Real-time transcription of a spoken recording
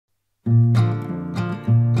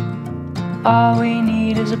All we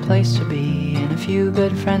need is a place to be and a few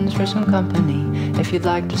good friends for some company. If you'd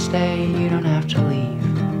like to stay, you don't have to leave.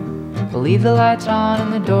 We'll leave the lights on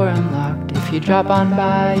and the door unlocked. If you drop on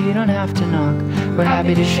by, you don't have to knock. We're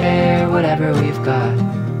happy to share whatever we've got.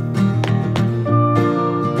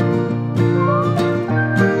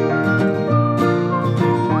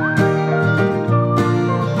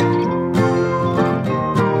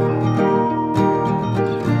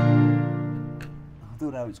 I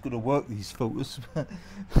don't know how it's going to work, these photos.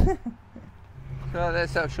 So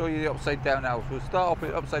let's show you the upside down house. We'll start off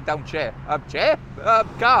with upside down chair.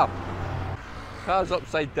 Car. Car's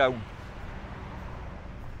upside down.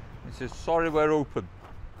 It says, sorry, we're open.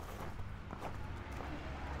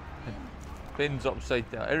 And bin's upside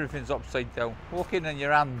down. Everything's upside down. Walk in on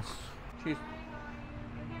your hands. Jeez.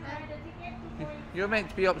 You're meant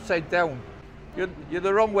to be upside down. You're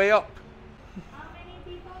the wrong way up. How many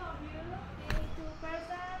people of you? 2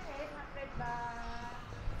 person, 800 baht.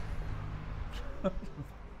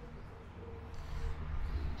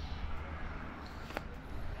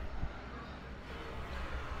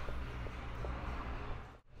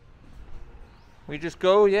 We just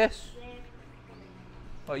go, yes?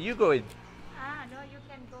 Oh, you going? No, you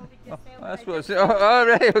can go with yourself. That's what. Oh,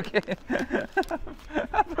 right, okay.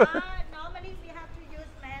 Normally we have to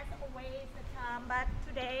use mask always the time, but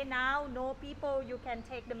today now no people. You can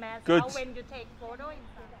take the mask Good. out when you take photo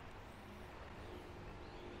inside.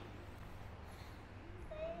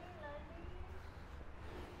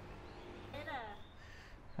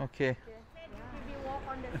 Okay. Maybe walk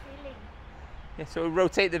on the ceiling. Yeah, so we'll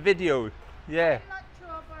rotate the video. Yeah. I'm not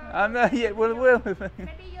sure. For I'm not yet. We'll. maybe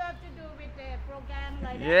you have to do with the program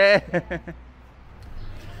like that. Yeah.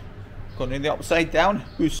 Going in the upside down.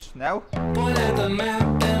 Who's now? Point at the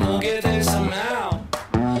map and we'll get there somehow.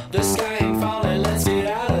 The sky ain't falling, let's get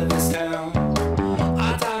out of this town.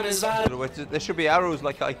 Our time is vital. There should be arrows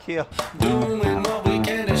like IKEA. Doing what we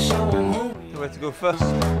can to show them who. Where to go first?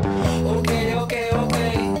 Okay, okay,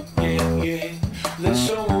 okay. Yeah, yeah. Let's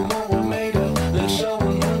show them what we're made of. Let's show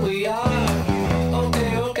them who we are.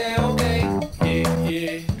 Okay, okay, okay. Yeah,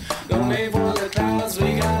 yeah. Don't aim for the clouds,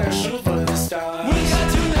 we gotta shoot for the stars. We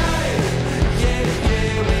got tonight. Yeah,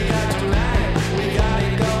 yeah, we got tonight. We got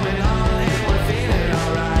it going on and we're feeling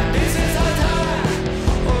alright. This is our time.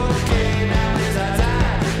 Okay, now is our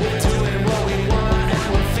time. We're doing what we want and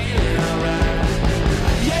we're feeling alright.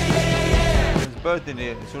 Yeah, yeah, yeah, yeah. There's a bird in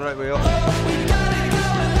here. It's the right way up. We got it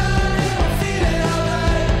going on and we're feeling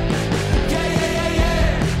alright. Yeah, yeah, yeah,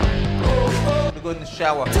 yeah. Oh, oh. I'm gonna go in the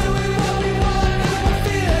shower. Doing what we want and we're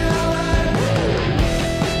feeling alright.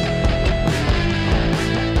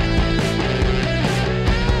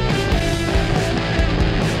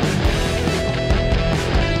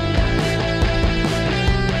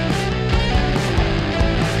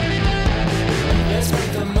 Let's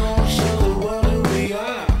make the most, show the world who we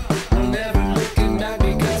are. We're never looking back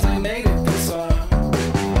because we made it this far.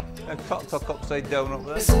 A tuk-tuk upside down up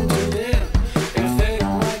there. Listen to them. If they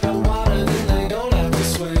don't like the water, then they don't have to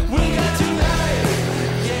swim. We got tonight.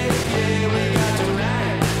 Yeah, yeah, we got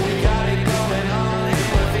tonight. We got it going on and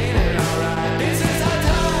we're feeling alright. This is our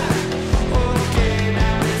time. Okay,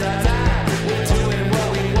 now is our time. We're doing what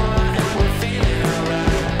we want and we're feeling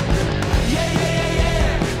alright. Yeah, yeah, yeah,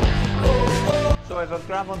 yeah. Oh, oh. So if I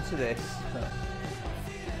grab onto this,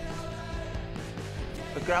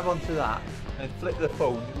 if I grab onto that and flip the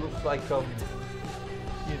phone, it looks like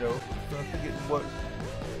you know, I think it works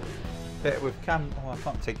better with cam. Oh, I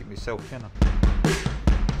can't take it myself, can I?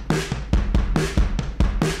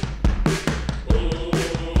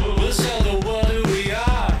 We'll show the world who we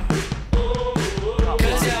are.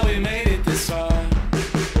 'Cause yeah, we made it this far.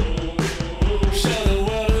 Show the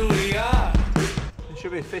world who we are. There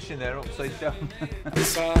should be a fish in there upside down.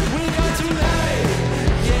 This far. We got tonight.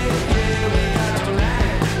 Yeah, yeah, we got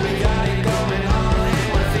tonight. We got it going on and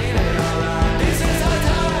we're feeling alright. This is our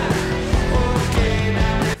time. Okay,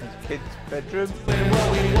 now it's Kids' bedroom. doing what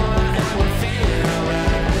we want and we're feeling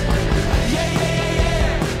alright. Yeah, yeah, yeah,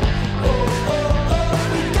 yeah. Oh, oh, oh.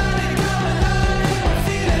 We got it going on and we're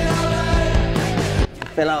feeling alright.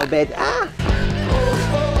 Fell out of bed. Ah!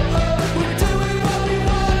 We're doing what we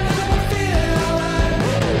want and we're feeling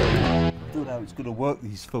alright. I don't know how it's going to work,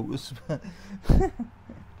 these photos.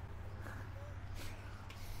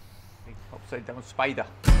 Upside down spider.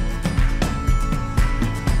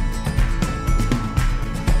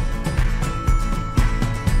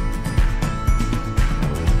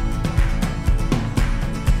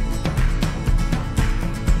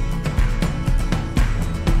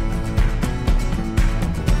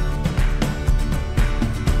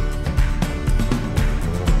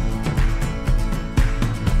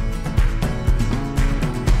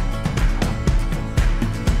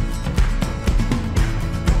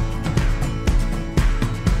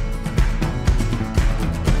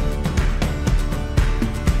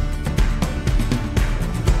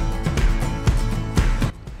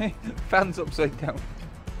 Fans upside down.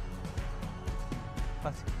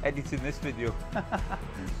 That's editing this video.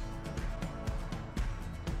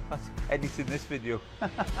 That's editing this video.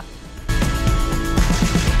 It's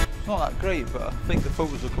not that great, but I think the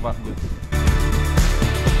photos will come out good.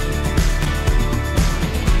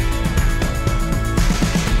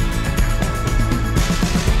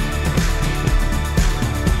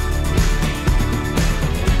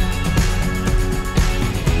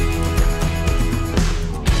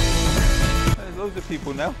 There's loads of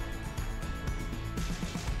people now.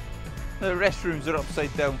 The restrooms are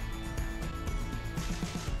upside down.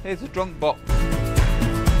 Here's a drunk box.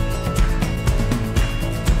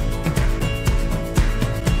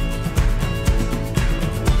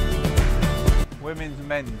 Women's and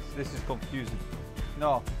men's. This is confusing.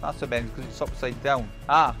 No, that's a men's because it's upside down.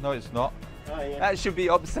 Ah, no, it's not. Oh, yeah. That should be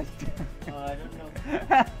upside down. Oh, I don't know.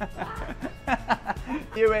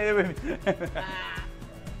 You wait the women.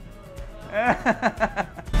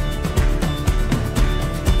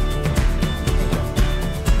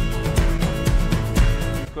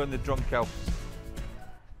 Go in the drunk house.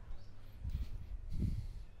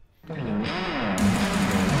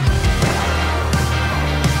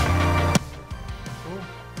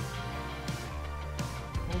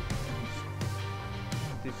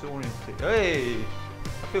 Disoriented. Hey!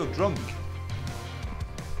 I feel drunk.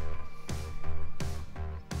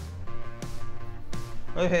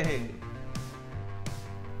 Hey!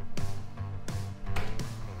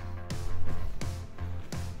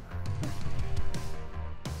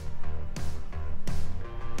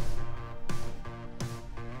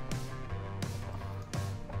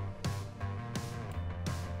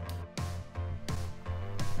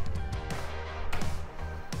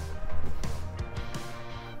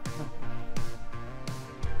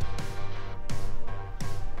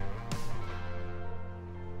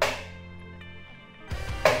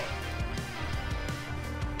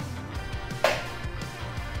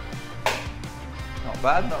 Not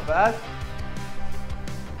bad, not bad.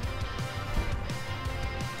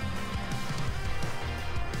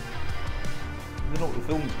 I don't know what the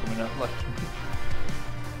film's coming out like.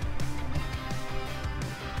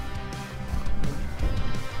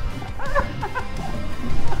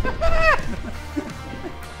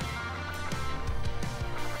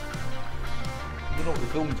 I don't know what the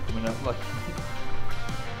film's coming out like.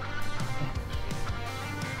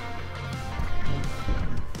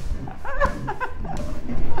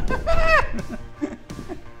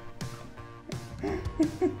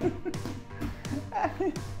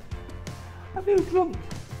 I feel drunk.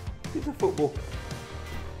 It's a football.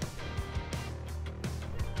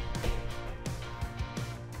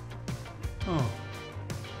 Oh.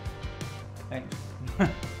 Thanks. I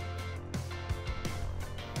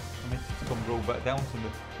missed it to come roll back down to me.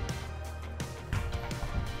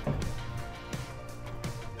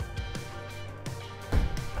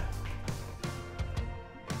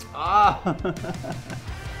 Ah!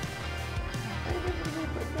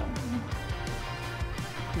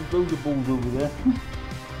 There's loads of balls over there.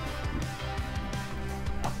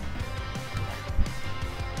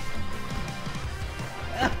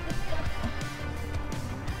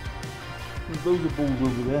 There's loads of balls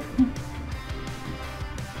over there.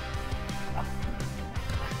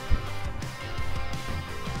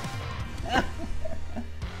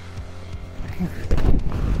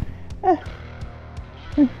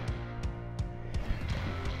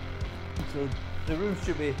 So the room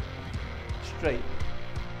should be straight.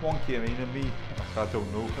 Wonky, I mean, and me, I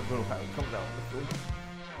don't know how it comes out of the film.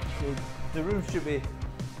 So the room should be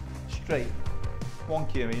straight.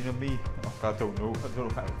 Wonky, I mean, and me, I don't know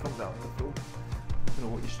how it comes out of the film. I don't know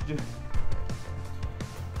what you should do.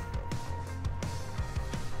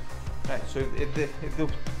 Right, so if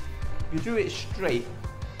you do it straight,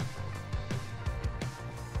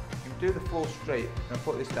 you do the floor straight, and I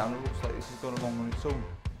put this down, it looks like this is going along on its own.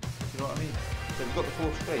 You know what I mean? So you've got the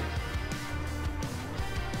floor straight.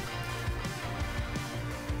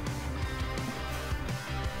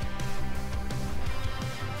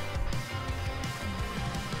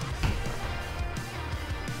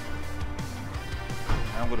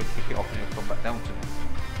 I'm going to kick it off and it'll come back down to me.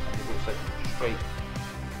 And it looks like straight.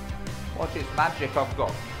 Watch, it's magic I've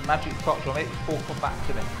got. Magic touch on it, it's all come back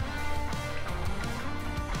to me.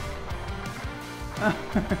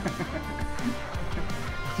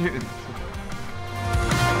 Dude.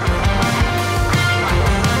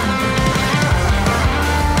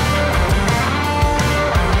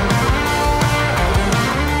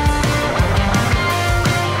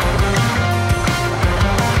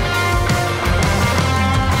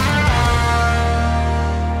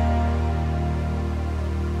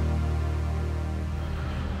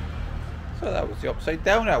 thought that was the upside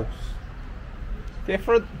down house.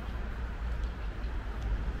 Different.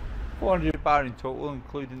 400 baht in total,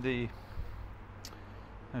 including the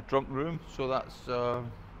drunk room, so that's not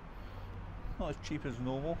as cheap as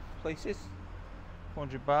normal places.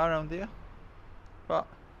 400 baht around there, but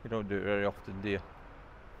you don't do it very often, do you?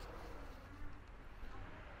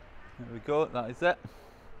 There we go, that is it.